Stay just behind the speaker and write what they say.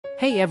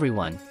Hey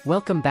everyone,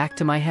 welcome back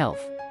to My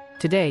Health.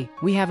 Today,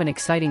 we have an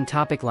exciting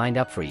topic lined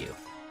up for you.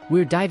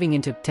 We're diving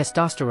into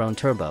Testosterone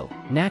Turbo,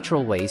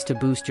 natural ways to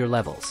boost your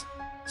levels.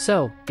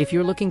 So, if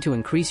you're looking to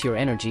increase your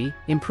energy,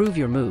 improve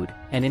your mood,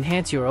 and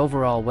enhance your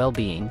overall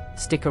well-being,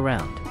 stick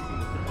around.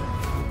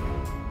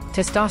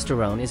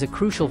 Testosterone is a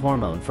crucial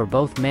hormone for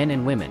both men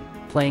and women,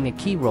 playing a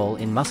key role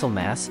in muscle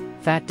mass,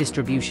 fat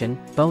distribution,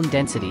 bone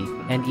density,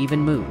 and even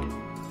mood.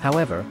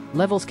 However,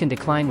 levels can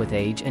decline with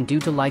age and due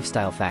to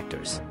lifestyle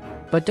factors.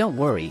 But don't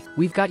worry,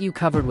 we've got you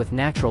covered with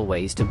natural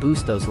ways to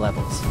boost those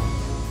levels.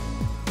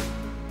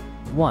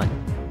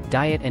 1.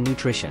 Diet and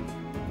nutrition.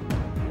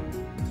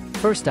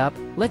 First up,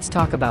 let's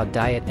talk about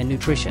diet and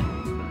nutrition.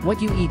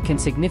 What you eat can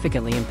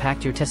significantly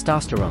impact your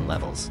testosterone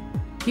levels.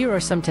 Here are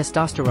some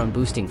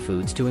testosterone-boosting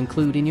foods to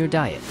include in your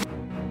diet.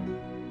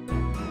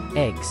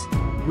 Eggs,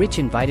 rich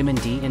in vitamin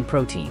D and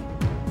protein.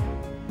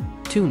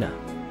 Tuna,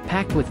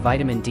 packed with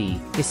vitamin D,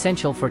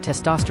 essential for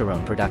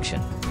testosterone production.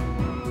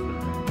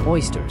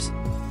 Oysters,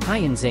 high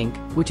in zinc,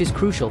 which is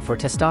crucial for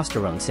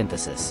testosterone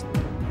synthesis.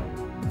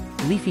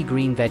 Leafy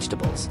green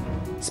vegetables.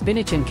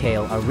 Spinach and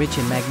kale are rich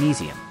in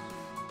magnesium.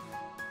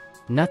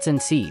 Nuts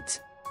and seeds,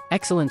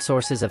 excellent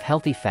sources of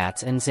healthy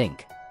fats and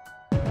zinc.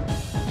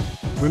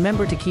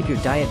 Remember to keep your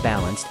diet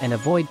balanced and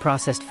avoid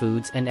processed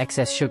foods and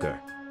excess sugar.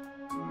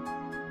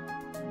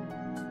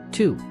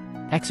 2.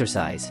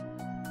 Exercise.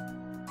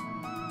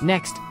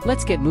 Next,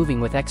 let's get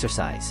moving with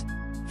exercise.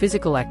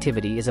 Physical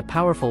activity is a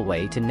powerful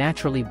way to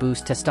naturally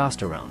boost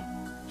testosterone.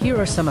 Here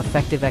are some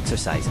effective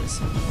exercises.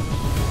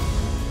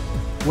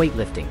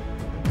 Weightlifting.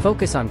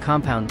 Focus on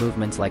compound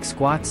movements like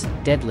squats,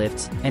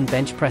 deadlifts, and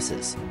bench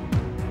presses.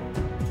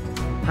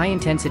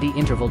 High-intensity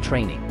interval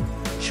training.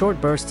 Short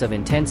bursts of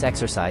intense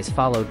exercise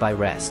followed by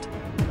rest.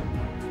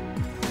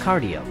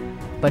 Cardio.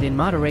 But in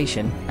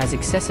moderation, as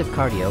excessive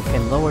cardio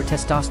can lower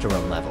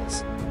testosterone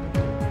levels.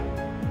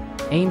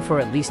 Aim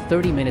for at least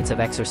 30 minutes of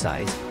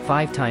exercise,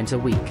 5 times a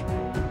week.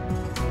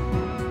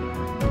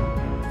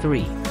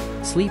 3.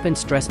 Sleep and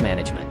stress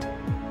management.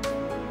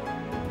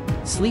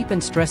 Sleep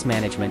and stress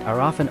management are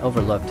often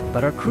overlooked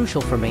but are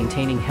crucial for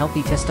maintaining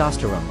healthy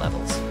testosterone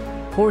levels.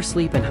 Poor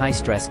sleep and high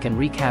stress can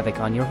wreak havoc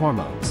on your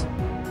hormones.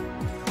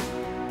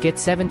 Get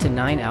 7 to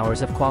 9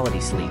 hours of quality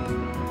sleep.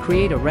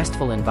 Create a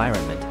restful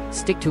environment,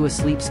 stick to a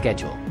sleep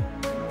schedule.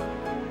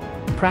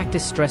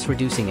 Practice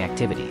stress-reducing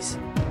activities.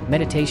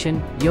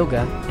 Meditation,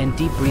 yoga, and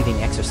deep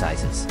breathing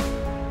exercises.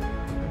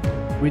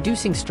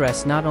 Reducing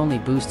stress not only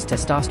boosts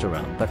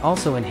testosterone but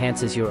also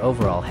enhances your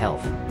overall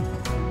health.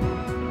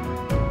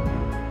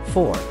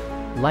 4.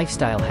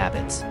 Lifestyle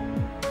habits.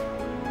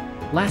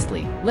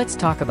 Lastly, let's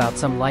talk about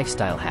some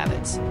lifestyle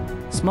habits.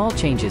 Small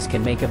changes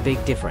can make a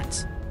big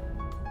difference.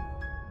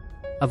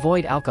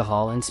 Avoid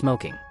alcohol and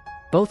smoking.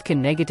 Both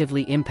can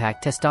negatively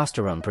impact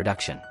testosterone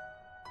production.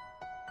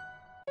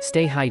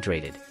 Stay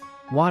hydrated.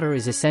 Water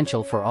is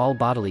essential for all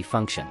bodily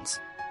functions.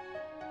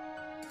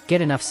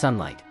 Get enough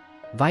sunlight.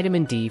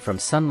 Vitamin D from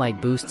sunlight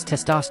boosts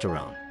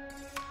testosterone.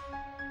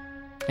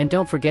 And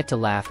don't forget to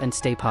laugh and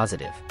stay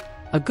positive.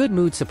 A good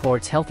mood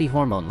supports healthy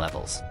hormone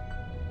levels.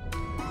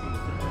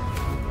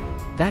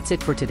 That's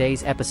it for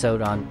today's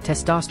episode on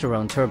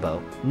Testosterone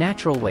Turbo,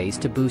 natural ways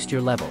to boost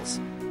your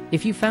levels.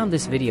 If you found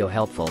this video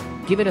helpful,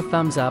 give it a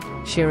thumbs up,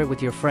 share it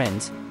with your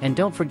friends, and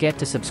don't forget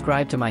to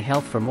subscribe to My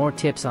Health for more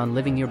tips on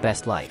living your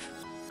best life.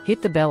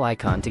 Hit the bell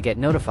icon to get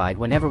notified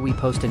whenever we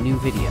post a new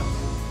video.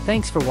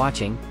 Thanks for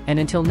watching, and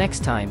until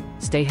next time,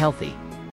 stay healthy.